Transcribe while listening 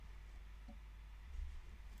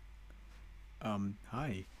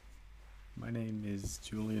Hi, my name is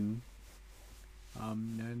Julian,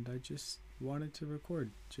 and I just wanted to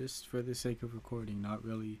record just for the sake of recording, not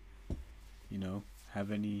really, you know,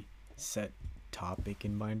 have any set topic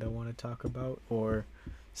in mind I want to talk about or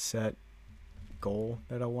set goal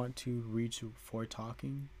that I want to reach for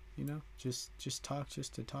talking, just talk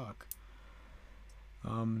just to talk.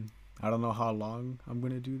 Um, I don't know how long I'm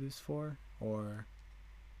going to do this for or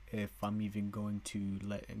if I'm even going to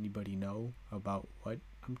let anybody know about what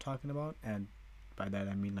I'm talking about, and by that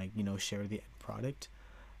I mean like share the end product.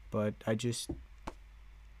 But I just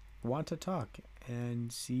want to talk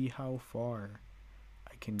and see how far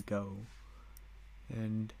I can go,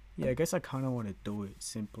 and yeah, I guess I kind of want to do it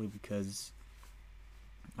simply because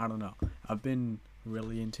I don't know. I've been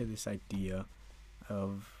really into this idea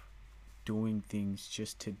of doing things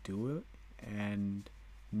just to do it and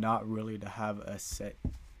not really to have a set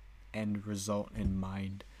end result in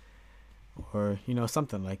mind or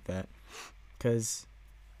something like that, because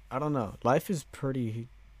I don't know, life is pretty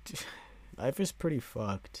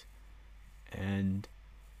fucked, and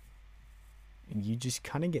you just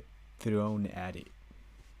kind of get thrown at it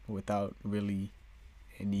without really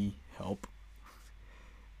any help.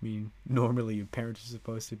 I mean, normally your parents are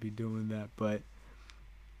supposed to be doing that, but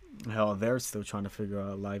hell, they're still trying to figure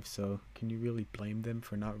out life, so can you really blame them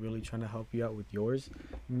for not really trying to help you out with yours?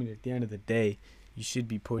 I mean, at the end of the day, you should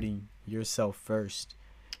be putting yourself first,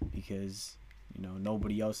 because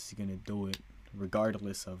nobody else is gonna do it,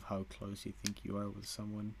 regardless of how close you think you are with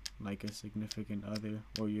someone like a significant other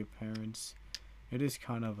or your parents. It is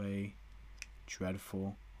kind of a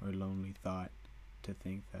dreadful or lonely thought to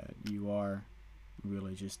think that you are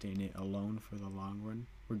really just in it alone for the long run,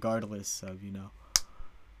 regardless of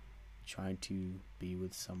trying to be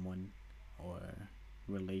with someone or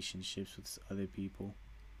relationships with other people.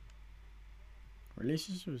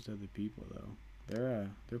 Relationships with other people, though,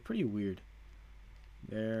 they're pretty weird.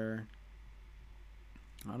 They're,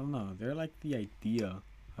 I don't know, they're like the idea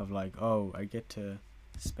of like, oh, I get to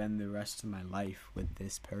spend the rest of my life with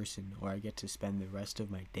this person, or I get to spend the rest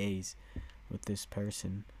of my days with this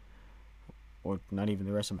person, or not even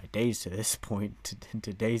the rest of my days to this point. In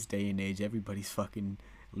today's day and age, everybody's fucking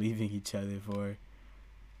leaving each other for,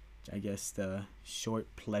 I guess, the short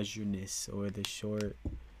pleasureness or the short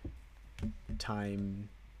time.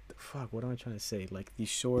 Fuck, what am I trying to say? Like the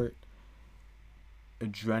short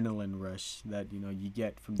adrenaline rush that you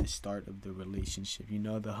get from the start of the relationship.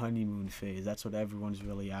 The honeymoon phase. That's what everyone's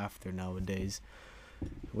really after nowadays,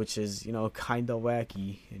 which is kind of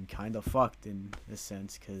wacky and kind of fucked in a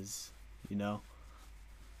sense, because you know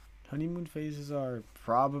honeymoon phases are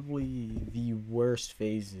probably the worst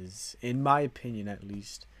phases, in my opinion, at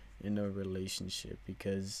least, in a relationship,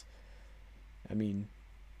 because I mean,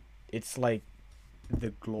 it's like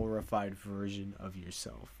the glorified version of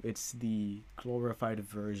yourself. It's the glorified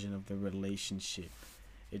version of the relationship.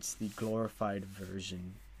 It's the glorified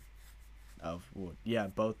version of, well, yeah,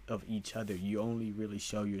 both of each other. You only really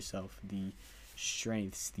show yourself the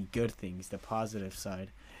strengths, the good things, the positive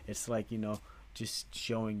side. It's like, just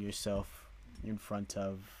showing yourself in front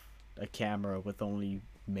of a camera with only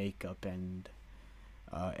makeup and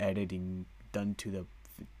editing done to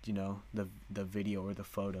the video or the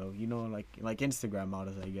photo, like Instagram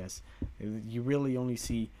models, I guess. You really only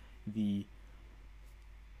see the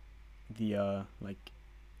like,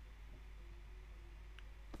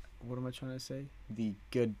 what am I trying to say, the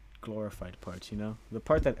good glorified parts, the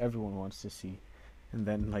part that everyone wants to see. And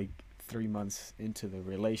then, like, 3 months into the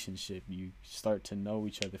relationship, you start to know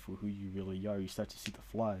each other for who you really are. You start to see the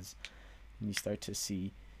flaws, and you start to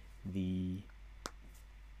see the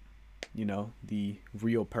the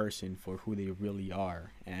real person for who they really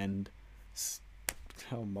are. And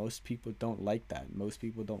most people don't like that. Most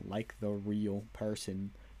people don't like the real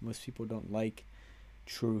person. Most people don't like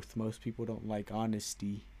truth. Most people don't like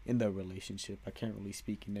honesty in the relationship. I can't really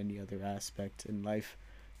speak in any other aspect in life,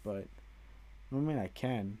 but I mean, I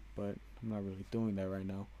can, but I'm not really doing that right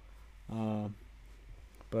now. um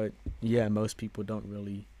but yeah, most people don't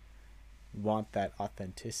really want that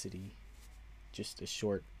authenticity. Just a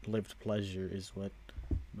short lived pleasure is what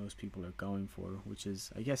most people are going for, which is,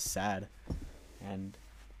 I guess, sad. And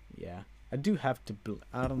yeah, I do have to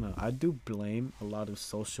I don't know, I do blame a lot of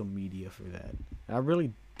social media for that. And I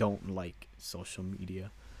really don't like social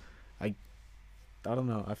media. I i don't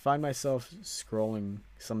know, I find myself scrolling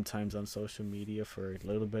sometimes on social media for a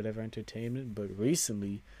little bit of entertainment, but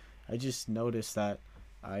recently I just noticed that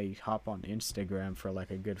I hop on Instagram for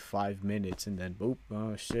like a good 5 minutes, and then boop,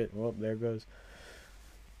 oh shit, well, there goes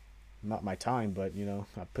not my time, but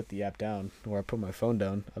I put the app down, or I put my phone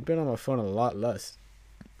down. I've been on my phone a lot less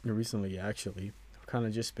recently, actually, I've kind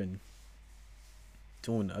of just been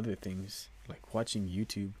doing other things, like watching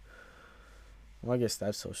YouTube. Well, I guess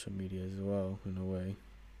that's social media as well, in a way.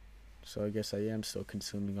 So I guess I am still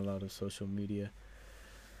consuming a lot of social media.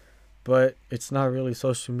 But it's not really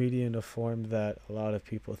social media in the form that a lot of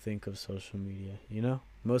people think of social media, you know?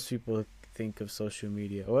 Most people think of social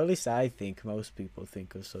media, or at least I think most people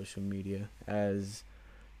think of social media as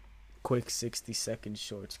quick 60-second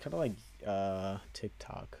shorts, kind of like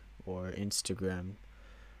TikTok or Instagram,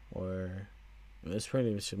 or it's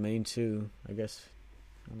pretty much the main two. I guess,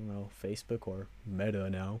 I don't know, Facebook or Meta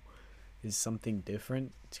now is something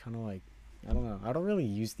different. It's kind of like, I don't know. I don't really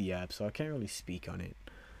use the app, so I can't really speak on it.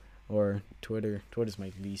 Or Twitter. Twitter's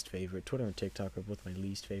my least favorite. Twitter and TikTok are both my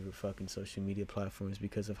least favorite fucking social media platforms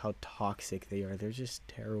because of how toxic they are. They're just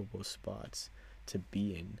terrible spots to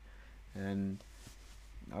be in. And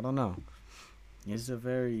I don't know. It's a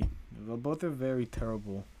very, well, both are very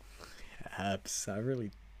terrible apps. I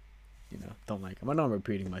really, don't like them. I know I'm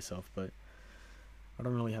repeating myself, but I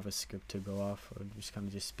don't really have a script to go off. I'm just kind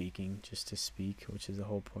of just speaking, just to speak, which is the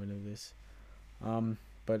whole point of this.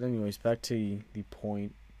 But anyways, back to the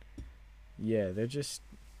point. Yeah, they're just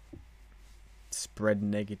spread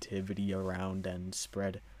negativity around and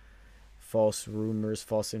spread false rumors,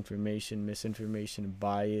 false information, misinformation,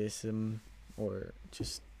 bias, or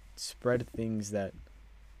just spread things that,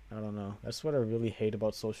 I don't know. That's what I really hate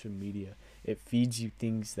about social media. It feeds you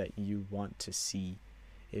things that you want to see.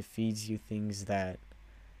 It feeds you things that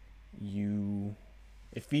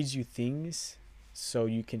it feeds you things so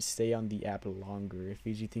you can stay on the app longer. It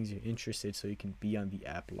feeds you things you're interested so you can be on the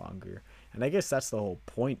app longer. And I guess that's the whole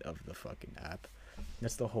point of the fucking app.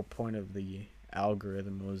 That's the whole point of the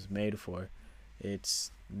algorithm it was made for.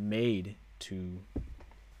 It's made to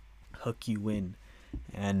hook you in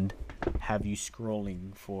and have you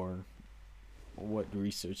scrolling for what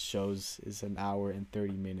research shows is an hour and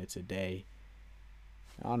 30 minutes a day.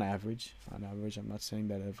 On average, I'm not saying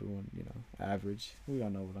that everyone, average. We all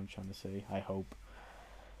know what I'm trying to say, I hope.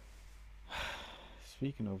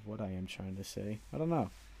 Speaking of what I am trying to say, I don't know.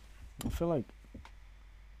 I feel like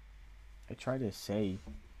I try to say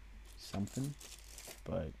something,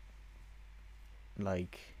 but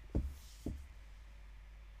like, I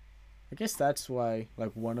guess that's why,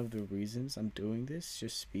 like, one of the reasons I'm doing this,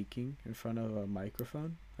 just speaking in front of a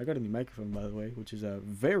microphone. I got a new microphone, by the way, which is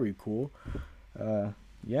very cool.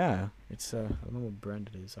 Yeah, it's I don't know what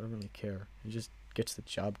brand it is. I don't really care. It just gets the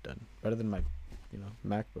job done better than my,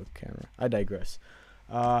 MacBook camera. I digress.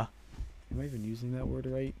 Am I even using that word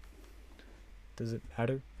right? Does it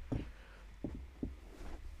matter?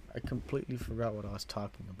 I completely forgot what I was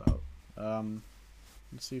talking about.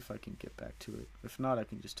 Let's see if I can get back to it. If not, I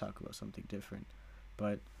can just talk about something different.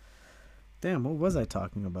 But damn, what was I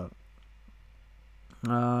talking about?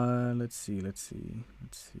 Let's see.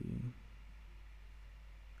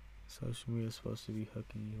 Social media is supposed to be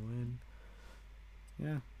hooking you in.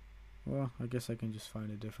 Yeah. Well, I guess I can just find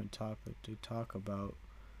a different topic to talk about.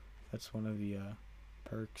 That's one of the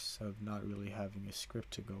perks of not really having a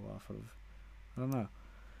script to go off of. I don't know.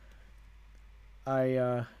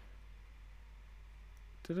 I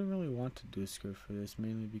didn't really want to do a script for this,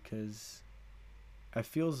 mainly because it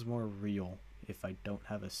feels more real if I don't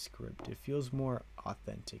have a script. It feels more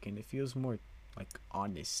authentic and it feels more like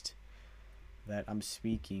honest that I'm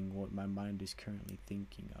speaking what my mind is currently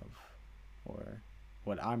thinking of, or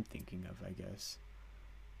what I'm thinking of, I guess.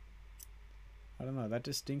 I don't know, that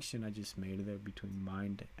distinction I just made there between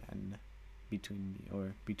mind and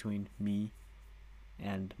between me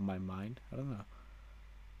and my mind. I don't know.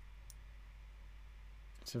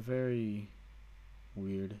 It's a very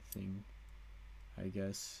weird thing, I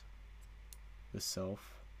guess. The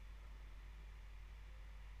self.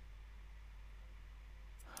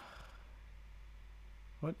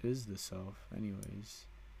 What is the self, anyways?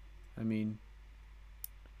 I mean,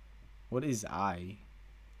 what is I?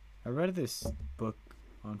 I read this book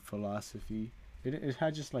on philosophy. It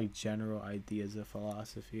had just like general ideas of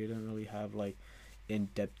philosophy. It didn't really have like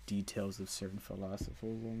in-depth details of certain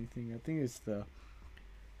philosophers or anything. I think it's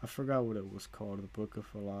I forgot what it was called, the Book of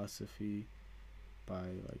Philosophy by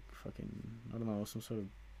like fucking, I don't know, some sort of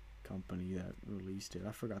company that released it.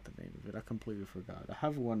 I forgot the name of it. I completely forgot. I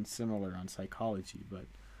have one similar on psychology, but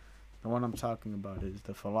the one I'm talking about is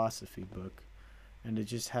the philosophy book, and it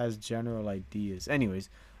just has general ideas. Anyways,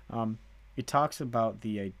 it talks about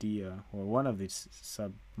the idea, or one of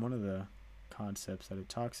the concepts that it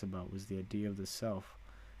talks about was the idea of the self,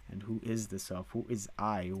 and who is the self? Who is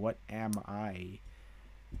I? What am I?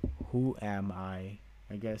 Who am I?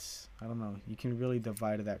 I guess, I don't know. You can really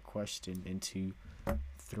divide that question into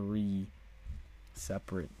three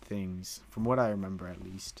separate things, from what I remember at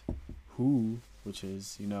least. Who, which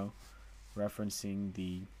is, referencing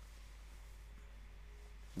the,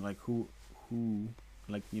 like, who,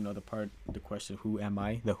 like, the part, the question, who am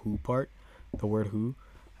I, the who part, the word who,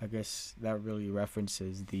 I guess that really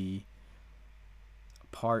references the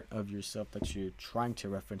part of yourself that you're trying to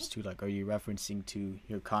reference to. Like, are you referencing to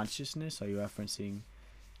your consciousness? Are you referencing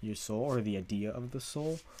your soul, or the idea of the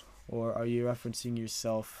soul? Or are you referencing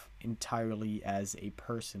yourself entirely as a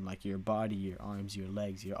person, like your body, your arms, your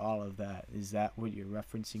legs, your all of that? Is that what you're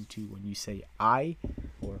referencing to when you say I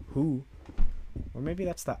or who? Or maybe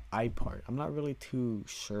that's the I part. I'm not really too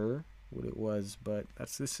sure what it was, but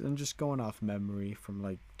that's this. I'm just going off memory from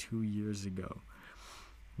like 2 years ago.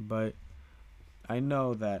 But I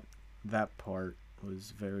know that that part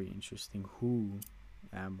was very interesting. Who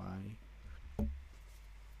am I?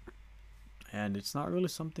 And it's not really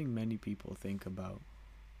something many people think about.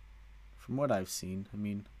 From what I've seen, I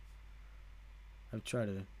mean, I've tried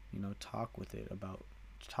to,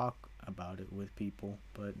 talk about it with people,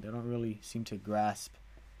 but they don't really seem to grasp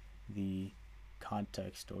the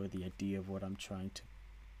context or the idea of what I'm trying to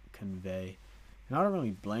convey. And I don't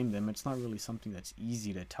really blame them. It's not really something that's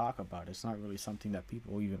easy to talk about. It's not really something that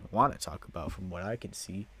people even want to talk about, from what I can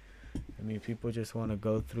see. I mean, people just want to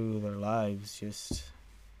go through their lives just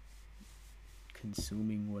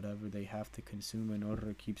consuming whatever they have to consume in order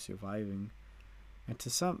to keep surviving. And to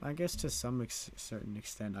some certain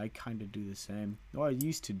extent, I kind of do the same. Or I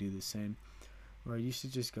used to do the same. Or I used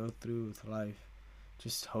to just go through with life,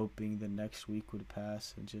 just hoping the next week would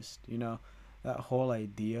pass, and just, that whole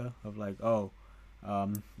idea of like, oh, I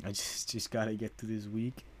just gotta get through this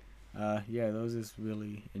week. Yeah, that was this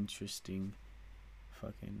really interesting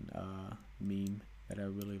fucking meme that I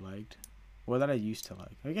really liked. Well, that I used to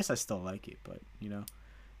like. I guess I still like it, but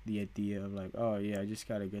the idea of like, oh yeah, I just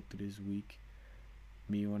gotta get through this week.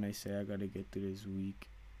 Me when I say I gotta get through this week,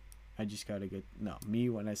 I just gotta get no. Me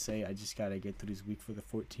when I say I just gotta get through this week for the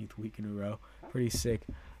 14th week in a row. Pretty sick,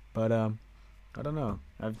 but I don't know.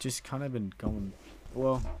 I've just kind of been going.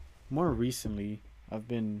 Well, more recently, I've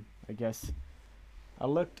been. I guess I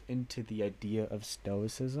looked into the idea of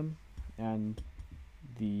stoicism and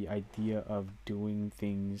the idea of doing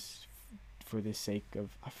things for the sake of.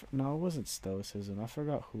 No, it wasn't stoicism. I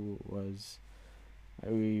forgot who it was.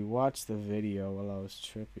 We watched the video while I was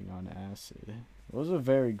tripping on acid. It was a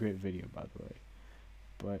very great video, by the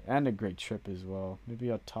way, and a great trip as well.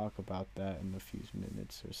 Maybe I'll talk about that in a few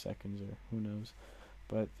minutes or seconds, or who knows.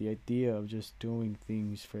 But the idea of just doing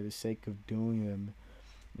things for the sake of doing them,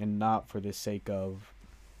 and not for the sake of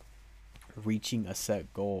reaching a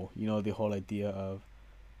set goal. The whole idea of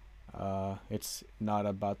it's not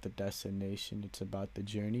about the destination, it's about the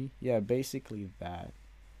journey. Yeah, basically that.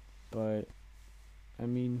 But I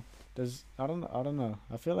mean, I don't know.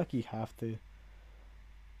 I feel like you have to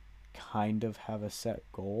kind of have a set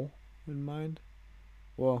goal in mind.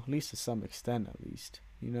 Well, at least to some extent, at least,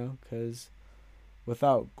 because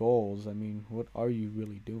without goals, I mean, what are you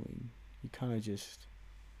really doing? You kind of just,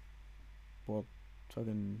 well,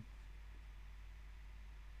 fucking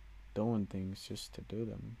doing things just to do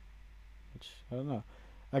them, which I don't know.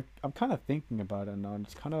 I'm kind of thinking about it now, and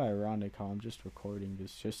it's kind of ironic how I'm just recording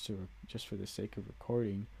this just for the sake of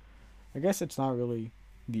recording. I guess it's not really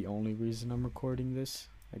the only reason I'm recording this.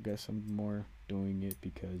 I guess I'm more doing it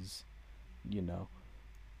because,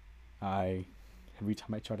 I every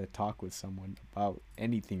time I try to talk with someone about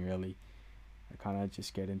anything really, I kind of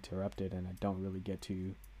just get interrupted, and I don't really get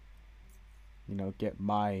to, get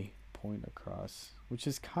my point across, which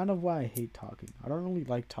is kind of why I hate talking. I don't really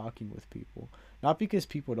like talking with people. Not because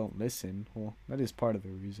people don't listen. Well, that is part of the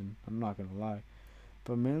reason. I'm not going to lie.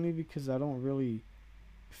 But mainly because I don't really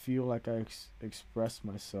feel like I express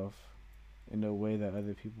myself in a way that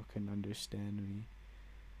other people can understand me.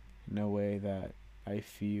 In a way that I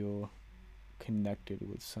feel connected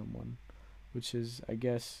with someone. Which is, I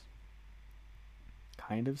guess,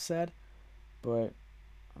 kind of sad. But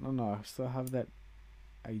I don't know. I still have that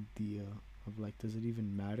idea of like, does it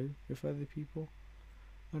even matter if other people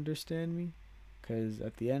understand me? Because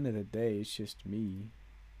at the end of the day, it's just me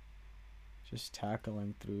just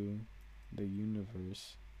tackling through the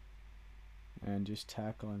universe and just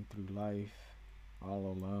tackling through life all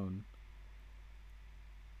alone.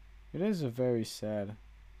 It is a very sad,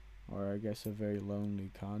 or I guess a very lonely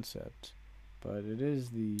concept, but it is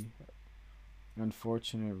the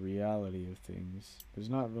unfortunate reality of things. There's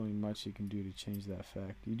not really much you can do to change that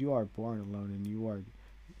fact. You are born alone, and you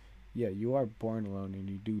are born alone, and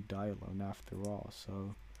you do die alone after all.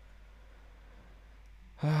 So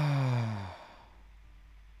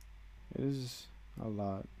it is a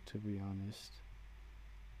lot, to be honest.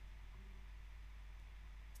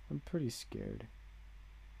 I'm pretty scared.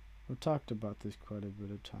 I've talked about this quite a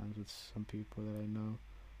bit of times with some people that I know,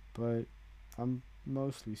 but I'm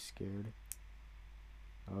mostly scared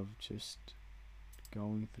of just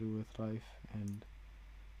going through with life and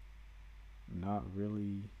not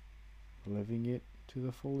really living it to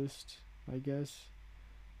the fullest, I guess.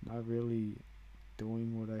 Not really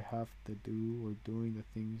doing what I have to do or doing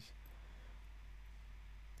the things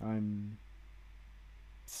I'm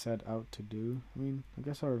set out to do. I mean, I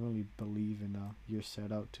guess I don't really believe in you're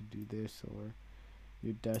set out to do this or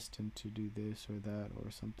you're destined to do this or that or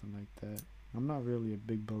something like that. I'm not really a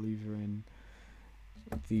big believer in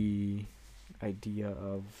the idea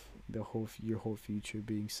of your whole future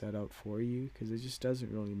being set out for you, because it just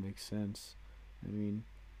doesn't really make sense. I mean,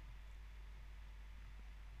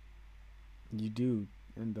 you do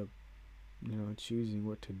end up, choosing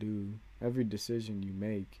what to do. Every decision you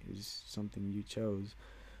make is something you chose,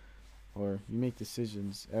 or you make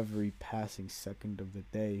decisions every passing second of the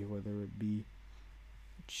day, whether it be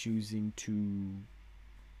choosing to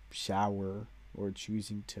shower or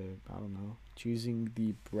choosing to, I don't know, choosing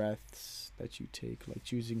the breaths that you take, like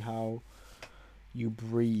choosing how you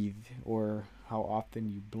breathe or how often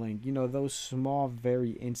you blink. Those small,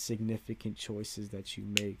 very insignificant choices that you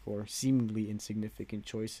make, or seemingly insignificant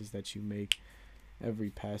choices that you make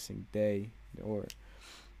every passing day, or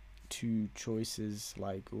to choices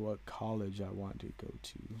like what college I want to go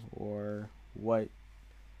to, or what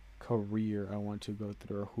career I want to go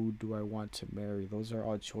through, or who do I want to marry. Those are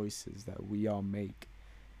all choices that we all make.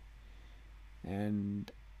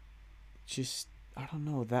 And just, I don't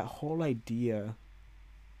know, that whole idea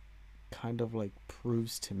kind of like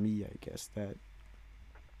proves to me, I guess, that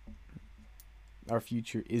our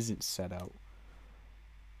future isn't set out.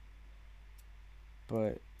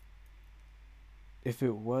 But if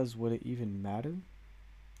it was, would it even matter?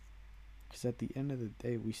 Because at the end of the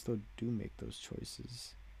day, we still do make those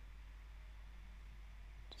choices.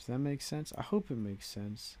 Does that make sense? I hope it makes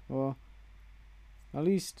sense. Well, at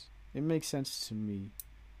least it makes sense to me.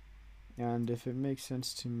 And if it makes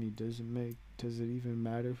sense to me, does it even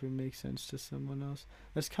matter if it makes sense to someone else?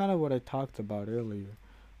 That's kind of what I talked about earlier.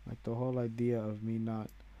 Like the whole idea of me not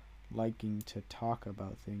liking to talk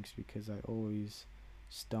about things because I always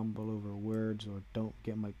stumble over words or don't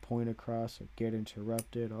get my point across or get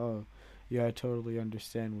interrupted. Oh, yeah, I totally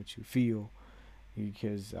understand what you feel,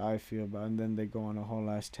 because I feel about, and then they go on a whole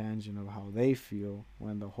ass tangent of how they feel,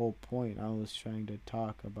 when the whole point I was trying to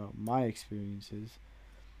talk about my experiences.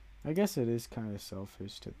 I guess it is kind of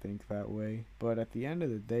selfish to think that way, but at the end of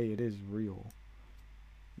the day, it is real.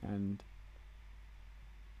 And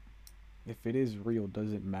if it is real,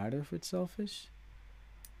 does it matter if it's selfish?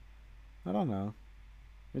 I don't know.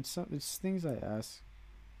 It's things I ask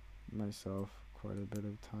myself quite a bit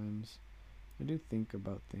of times. I do think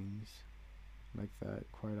about things like that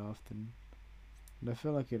quite often, and I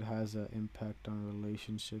feel like it has an impact on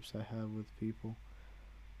relationships I have with people.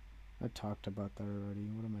 I talked about that already.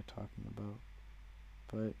 What am I talking about?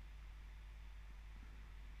 But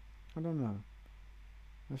I don't know.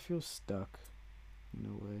 I feel stuck in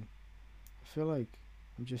a way. I feel like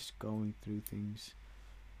I'm just going through things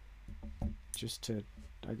just to,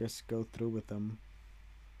 I guess, go through with them.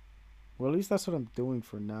 Well, at least that's what I'm doing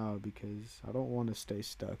for now, because I don't want to stay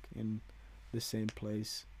stuck in the same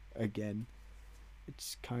place again.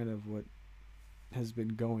 It's kind of what has been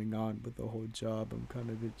going on with the whole job.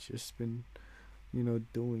 It's just been,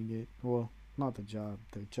 doing it. Well, not the job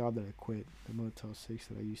that I quit, the Motel 6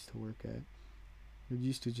 that I used to work at. It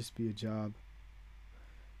used to just be a job,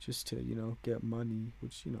 just to, get money,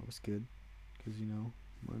 which, was good, because,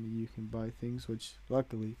 money, you can buy things, which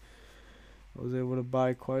luckily I was able to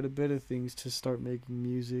buy quite a bit of things to start making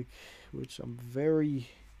music, which I'm very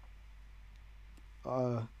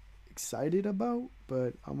excited about,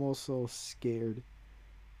 but I'm also scared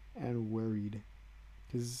and worried,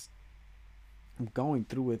 because I'm going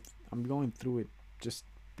through it. I'm going through it just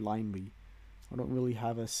blindly. I don't really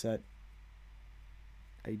have a set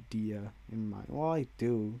idea in mind. Well, I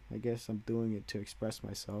do. I guess I'm doing it to express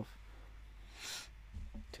myself,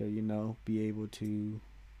 to, be able to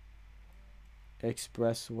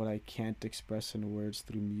express what I can't express in words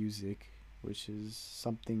through music, which is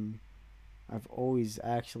something I've always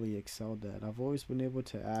actually excelled at. I've always been able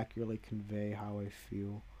to accurately convey how I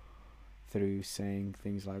feel through saying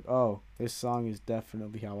things like, oh, this song is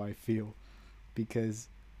definitely how I feel, because,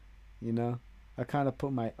 I kind of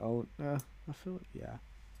put my own, I feel, yeah,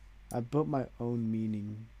 I put my own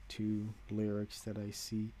meaning to lyrics that I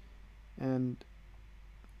see. And,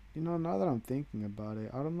 now that I'm thinking about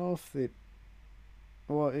it, I don't know if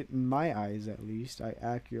well, in my eyes at least, I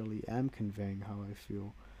accurately am conveying how I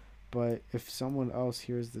feel. But if someone else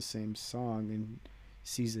hears the same song and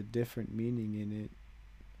sees a different meaning in it,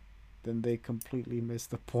 then they completely miss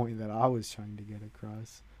the point that I was trying to get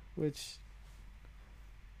across, which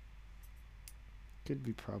could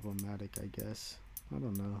be problematic, I guess. I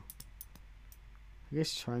don't know. I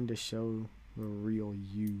guess trying to show the real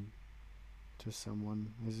you to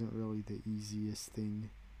someone isn't really the easiest thing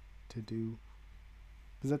to do.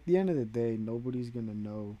 Because at the end of the day, nobody's gonna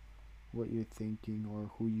know what you're thinking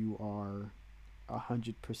or who you are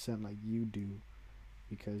 100% like you do.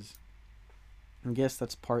 Because I guess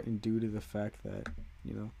that's part and due to the fact that,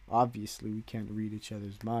 obviously we can't read each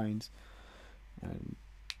other's minds. And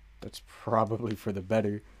that's probably for the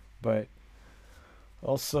better. But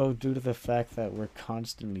also due to the fact that we're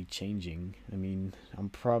constantly changing. I mean, I'm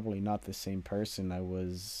probably not the same person I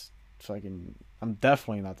was I'm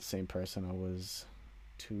definitely not the same person I was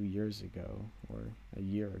 2 years ago, or a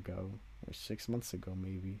year ago, or 6 months ago,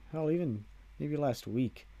 maybe. Hell, even maybe last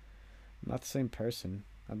week. I'm not the same person.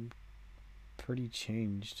 I'm pretty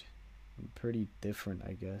changed. I'm pretty different,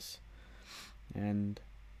 I guess. And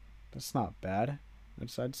that's not bad.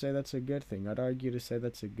 I'd say that's a good thing. I'd argue to say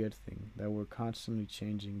that's a good thing, that we're constantly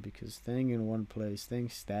changing, because staying in one place, staying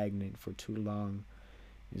stagnant for too long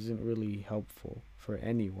isn't really helpful for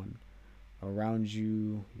anyone around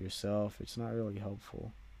you, yourself. It's not really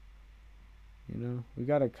helpful. We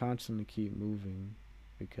gotta constantly keep moving,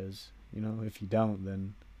 because, if you don't,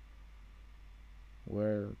 then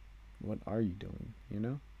what are you doing,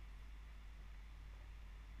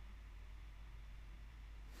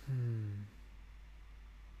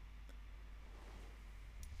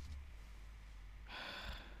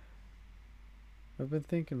 I've been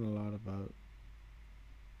thinking a lot about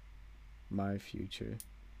my future,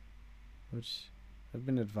 which I've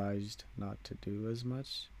been advised not to do as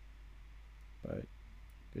much, but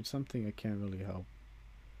it's something I can't really help.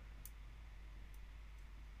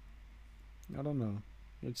 I don't know.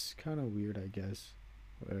 It's kind of weird, I guess,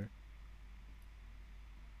 where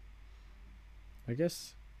I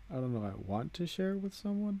guess I don't know, I want to share with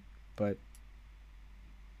someone, but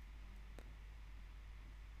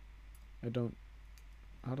I don't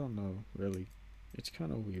know, really. It's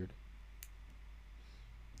kind of weird.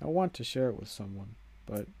 I want to share it with someone,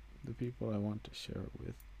 but the people I want to share it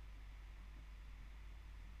with,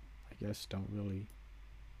 I guess, don't really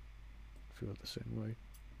feel the same way.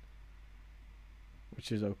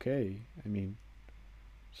 Which is okay. I mean,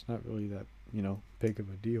 it's not really that, big of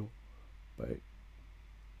a deal. But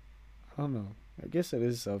I don't know. I guess it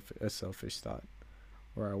is a selfish thought,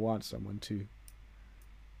 where I want someone to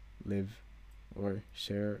live or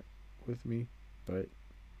share with me, but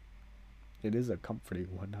it is a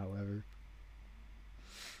comforting one, however.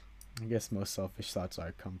 I guess most selfish thoughts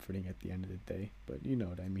are comforting at the end of the day, but you know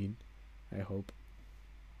what I mean. I hope.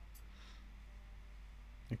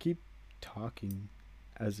 I keep talking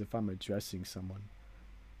as if I'm addressing someone.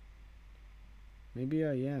 Maybe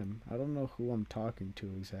I am. I don't know who I'm talking to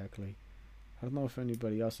exactly. I don't know if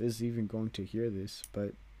anybody else is even going to hear this,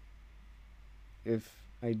 but if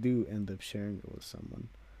I do end up sharing it with someone,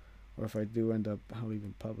 or if I do end up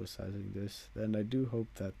even publicizing this, then I do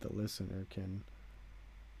hope that the listener can,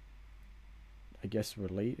 I guess,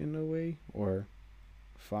 relate in a way, or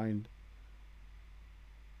find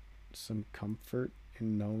some comfort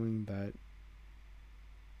in knowing that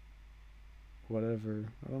whatever,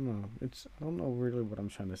 I don't know, I don't know really what I'm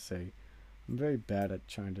trying to say. I'm very bad at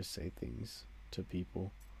trying to say things to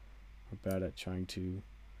people, or bad at trying to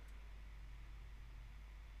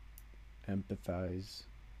empathize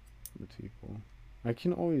with people. I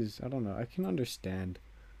can always, I don't know, I can understand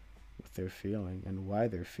what they're feeling and why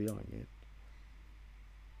they're feeling it,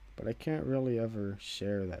 but I can't really ever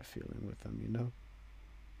share that feeling with them,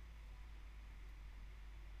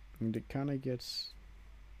 And it kind of gets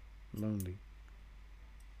lonely,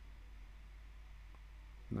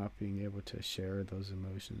 not being able to share those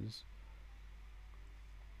emotions.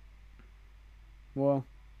 Well,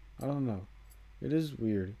 I don't know. It is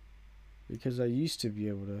weird, because I used to be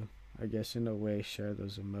able to, I guess, in a way, share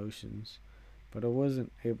those emotions, but I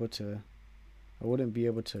wouldn't be able to,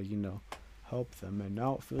 help them. And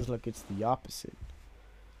now it feels like it's the opposite.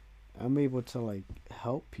 I'm able to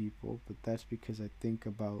help people, but that's because I think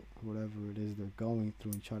about whatever it is they're going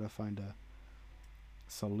through and try to find a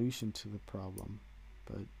solution to the problem.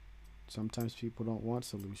 But sometimes people don't want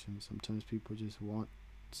solutions. Sometimes people just want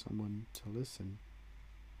someone to listen.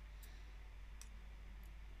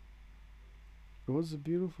 It was a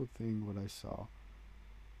beautiful thing what I saw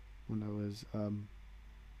when I was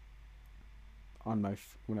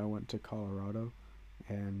when I went to Colorado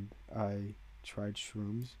and I tried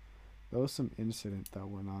shrooms. there was some incident that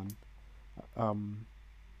went on. Um,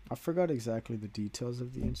 I forgot exactly the details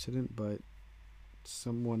of the incident, but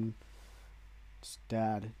someone's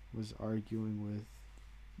dad was arguing with.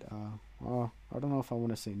 Well, I don't know if I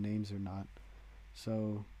want to say names or not.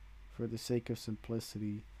 So, for the sake of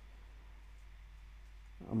simplicity,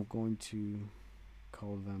 I'm going to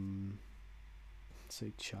call them,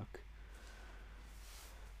 say, Chuck.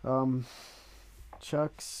 Um,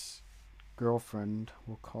 Chuck's girlfriend,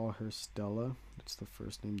 we'll call her Stella. That's the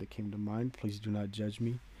first name that came to mind. Please do not judge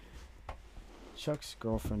me. Chuck's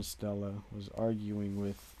girlfriend Stella was arguing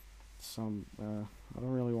with some. I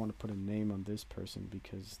don't really want to put a name on this person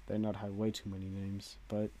because they not have way too many names,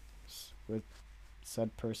 but with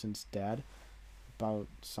said person's dad about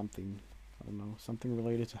something. I don't know, something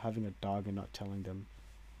related to having a dog and not telling them.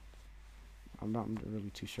 I'm not really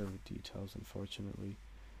too sure of the details, unfortunately.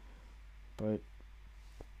 But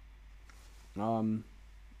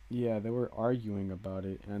yeah, they were arguing about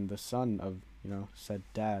it, and the son of said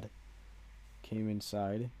dad came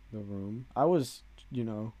inside the room. I was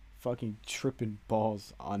fucking tripping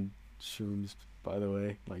balls on shrooms, by the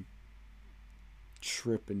way, like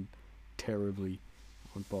tripping terribly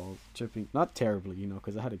on balls, tripping not terribly,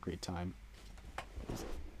 because I had a great time. It was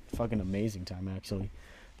a fucking amazing time actually,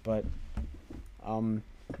 but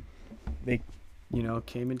they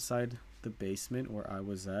came inside the basement where I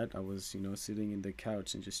was at. I was sitting in the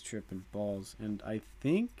couch and just tripping balls, and I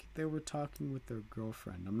think they were talking with their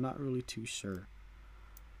girlfriend. I'm not really too sure,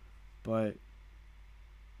 but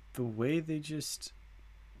the way they just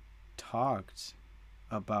talked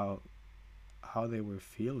about how they were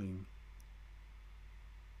feeling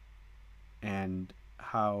and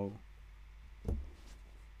how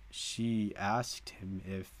she asked him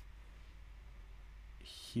if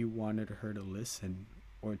he wanted her to listen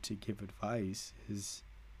or to give advice is,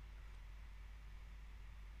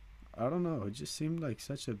 I don't know, it just seemed like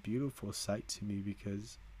such a beautiful sight to me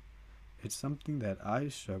because it's something that I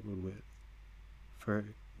struggled with for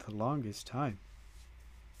the longest time.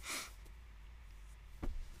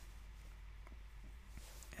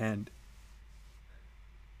 And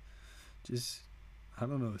just, I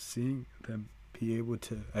don't know, seeing them be able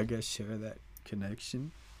to, I guess, share that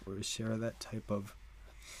connection or share that type of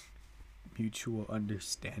mutual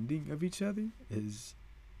understanding of each other it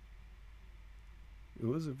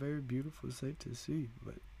was a very beautiful sight to see,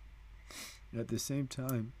 but at the same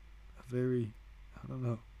time, a very, I don't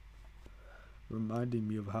know, reminding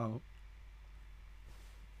me of how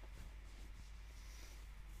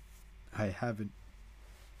I haven't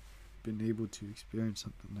been able to experience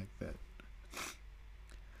something like that,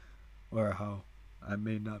 or how I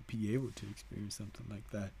may not be able to experience something like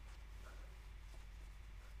that.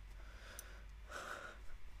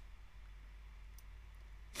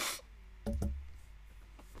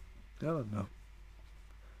 I don't know.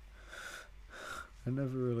 I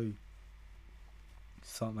never really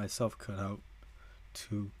saw myself cut out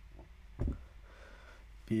to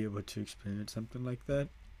be able to experience something like that.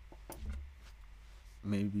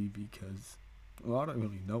 Maybe because, well, I don't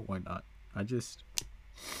really know why not. I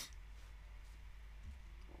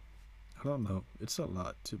don't know. It's a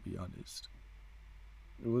lot, to be honest.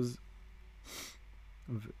 It was,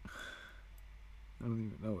 I don't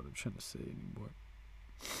even know what I'm trying to say anymore.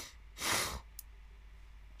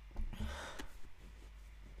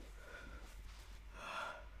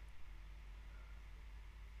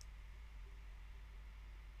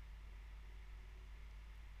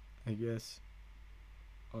 I guess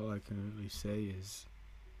all I can really say is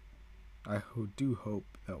do hope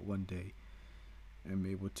that one day I'm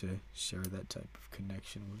able to share that type of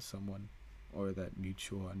connection with someone, or that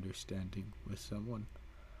mutual understanding with someone,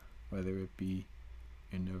 whether it be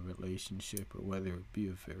in a relationship or whether it be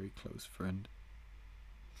a very close friend.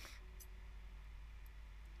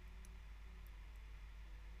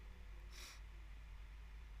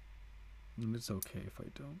 And it's okay if I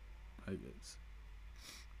don't, I guess.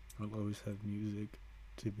 I'll always have music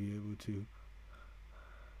to be able to,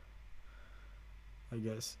 I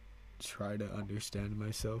guess, try to understand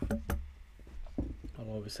myself. I'll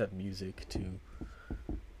always have music to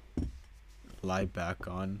lie back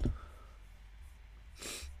on.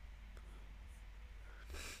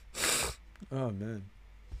 Oh man,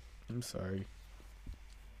 I'm sorry.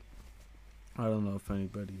 I don't know if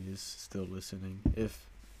anybody is still listening, if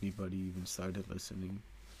anybody even started listening.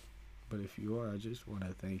 But if you are, I just want to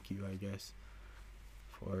thank you, I guess,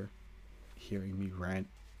 for hearing me rant,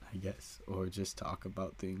 I guess, or just talk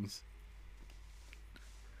about things.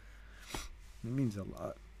 It means a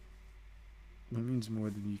lot. It means more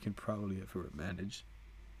than you can probably ever manage.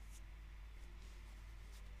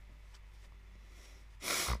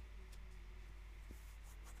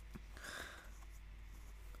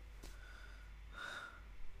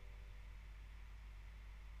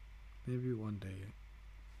 maybe one day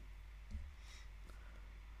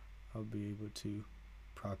I'll be able to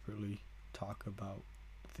properly talk about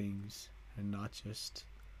things and not just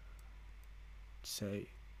say,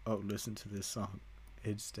 oh, listen to this song.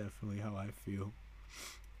 It's definitely how I feel.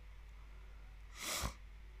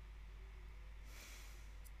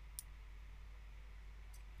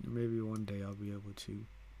 Maybe one day I'll be able to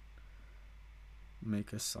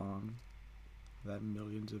make a song that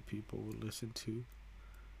millions of people will listen to,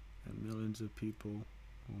 and millions of people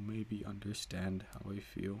will maybe understand how I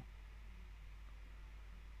feel.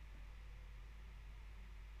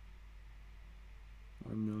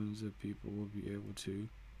 Or millions of people will be able to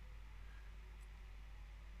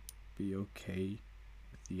be okay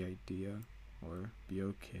with the idea, or be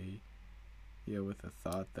okay, with the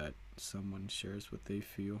thought that someone shares what they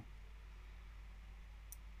feel,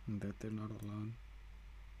 and that they're not alone.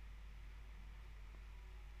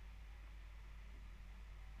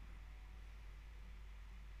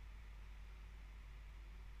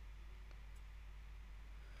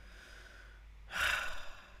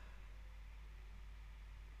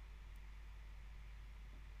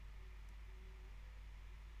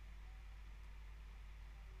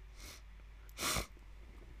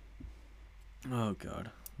 Oh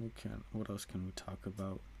god, what else can we talk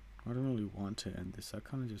about? I don't really want to end this. I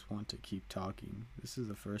kind of just want to keep talking. This is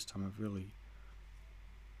the first time I've really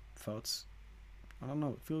felt, I don't know,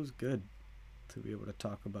 it feels good to be able to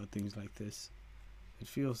talk about things like this. It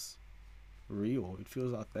feels real. It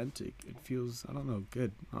feels authentic. It feels, I don't know,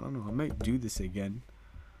 good. I don't know. I might do this again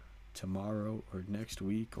tomorrow or next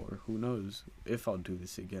week, or who knows if I'll do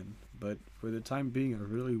this again. But for the time being, I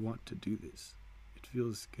really want to do this. It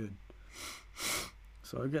feels good.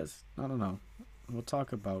 So I guess, I don't know, we'll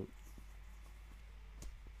talk about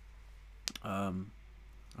I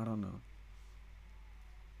don't know,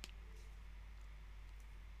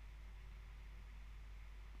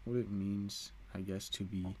 what it means, I guess, to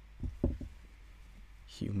be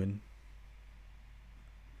human.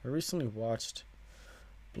 I recently watched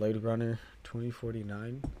Blade Runner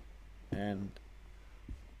 2049, and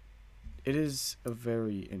it is a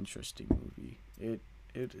very interesting movie.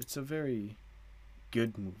 It's a very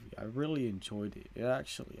good movie. I really enjoyed it. It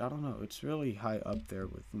actually, I don't know, it's really high up there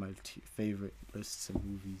with my favorite lists of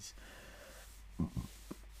movies.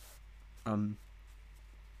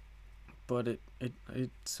 But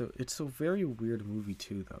it's a very weird movie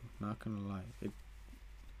too, though. Not gonna lie,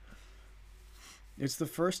 it's the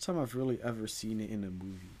first time I've really ever seen it in a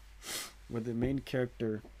movie where the main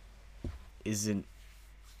character isn't,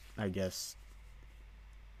 I guess,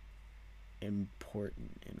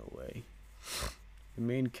 important in a way. The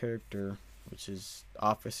main character, which is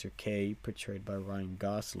Officer K, portrayed by Ryan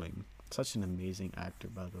Gosling, such an amazing actor,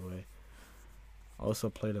 by the way. Also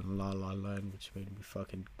played in La La Land, which made me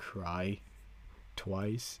fucking cry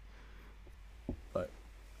twice. But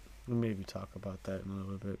we'll maybe talk about that in a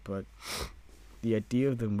little bit. But the idea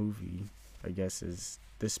of the movie, I guess, is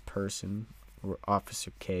this person, or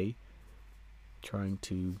Officer K, trying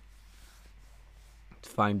to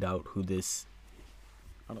find out who this,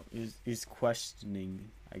 is questioning,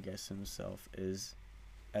 I guess, himself, is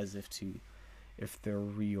as if they're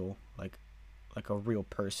real, like a real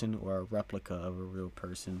person or a replica of a real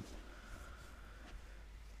person.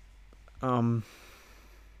 But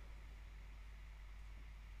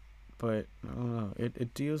I don't know,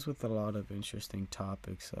 it deals with a lot of interesting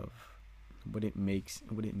topics of what it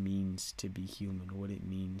means to be human, what it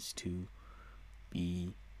means to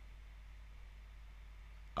be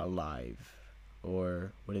alive,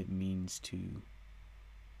 or what it means to,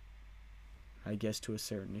 I guess, to a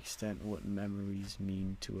certain extent, what memories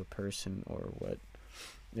mean to a person, or what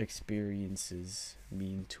experiences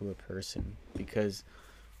mean to a person. Because,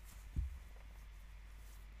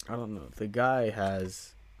 I don't know, the guy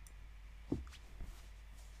has,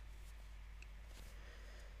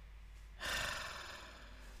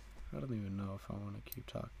 I don't even know if I want to keep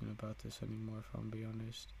talking about this anymore, if I'm being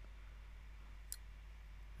honest.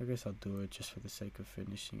 I guess I'll do it just for the sake of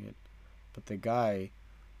finishing it. But the guy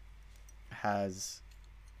has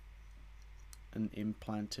an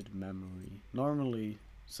implanted memory. Normally,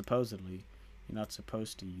 supposedly, you're not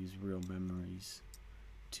supposed to use real memories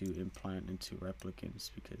to implant into replicants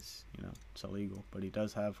because, it's illegal. But he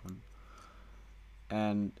does have one.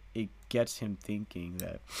 And it gets him thinking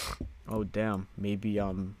that, oh damn, maybe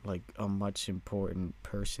I'm like a much important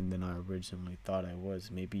person than I originally thought I was.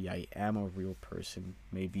 Maybe I am a real person.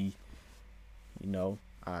 Maybe,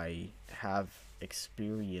 I have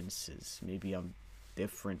experiences. Maybe I'm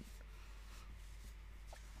different.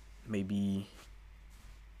 Maybe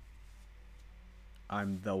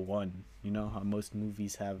I'm the one. You know how most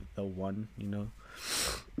movies have the one,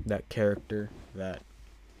 that character that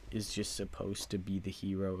is just supposed to be the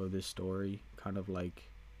hero of the story, kind of like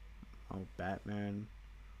Batman,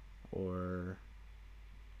 or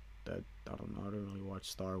that I don't know. I don't really watch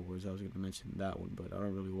Star Wars. I was gonna mention that one, but I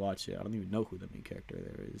don't really watch it. I don't even know who the main character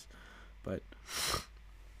there is. But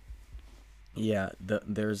yeah,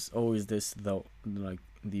 there's always the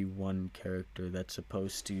one character that's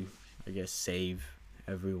supposed to, I guess, save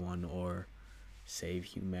everyone or save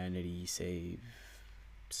humanity, save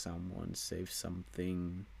someone, save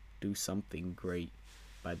something, do something great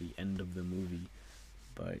by the end of the movie.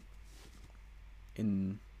 But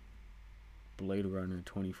in Blade Runner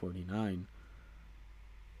 2049,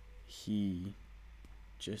 he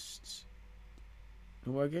just,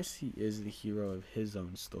 well, I guess he is the hero of his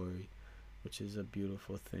own story, which is a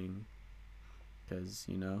beautiful thing, because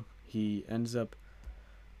he ends up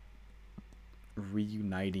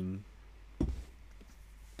reuniting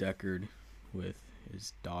Deckard with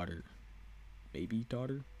his daughter, baby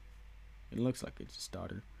daughter. It looks like it's his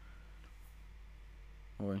daughter,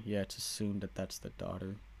 or yeah, it's assumed that that's the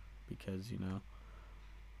daughter, because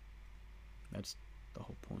that's the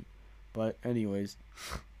whole point. But anyways,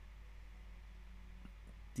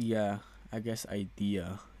 the I guess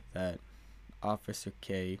idea that Officer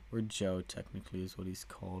K, or Joe technically is what he's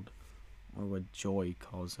called, or what Joy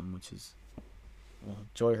calls him, which is, well,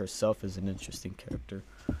 Joy herself is an interesting character,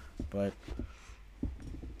 but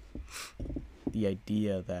the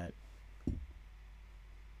idea that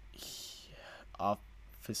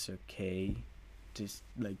Officer K just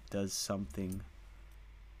does something,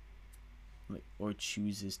 or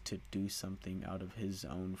chooses to do something out of his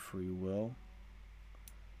own free will,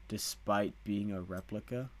 despite being a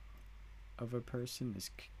replica of a person,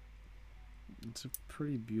 it's a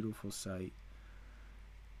pretty beautiful sight.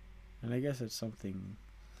 And I guess it's something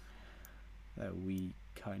that we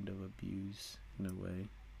kind of abuse in a way,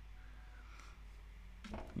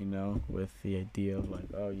 with the idea of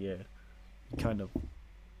oh yeah, kind of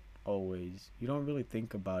always, you don't really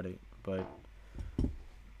think about it, but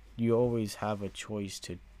you always have a choice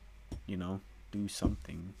to do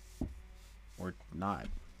something or not.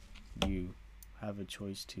 You have a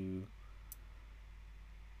choice to,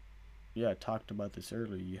 yeah, I talked about this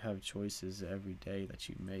earlier, you have choices every day that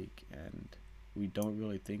you make, and we don't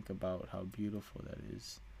really think about how beautiful that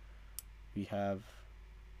is. We have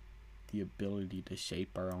the ability to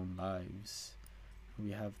shape our own lives.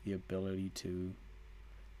 We have the ability to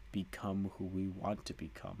become who we want to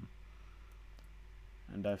become.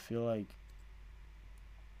 And I feel like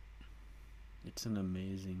it's just an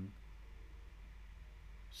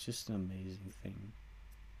amazing thing.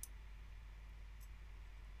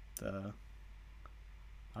 I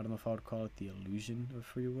don't know if I would call it the illusion of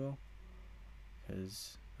free will,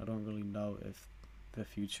 because I don't really know if the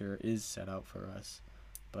future is set out for us,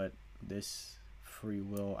 but this free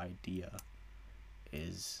will idea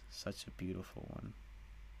is such a beautiful one.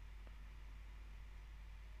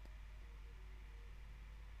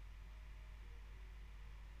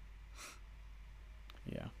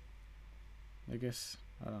 Yeah, I guess,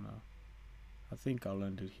 I don't know. I think I'll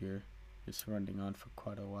end it here. It's running on for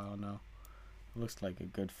quite a while now. It looks like a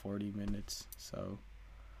good 40 minutes, so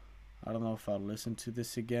I don't know if I'll listen to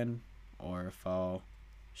this again or if I'll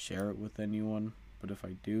share it with anyone, but if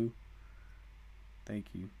I do, thank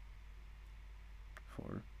you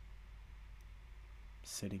for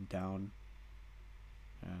sitting down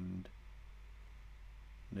and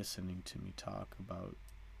listening to me talk about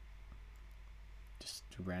just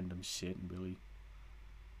random shit. And really,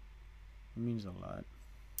 it means a lot.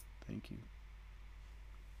 Thank you.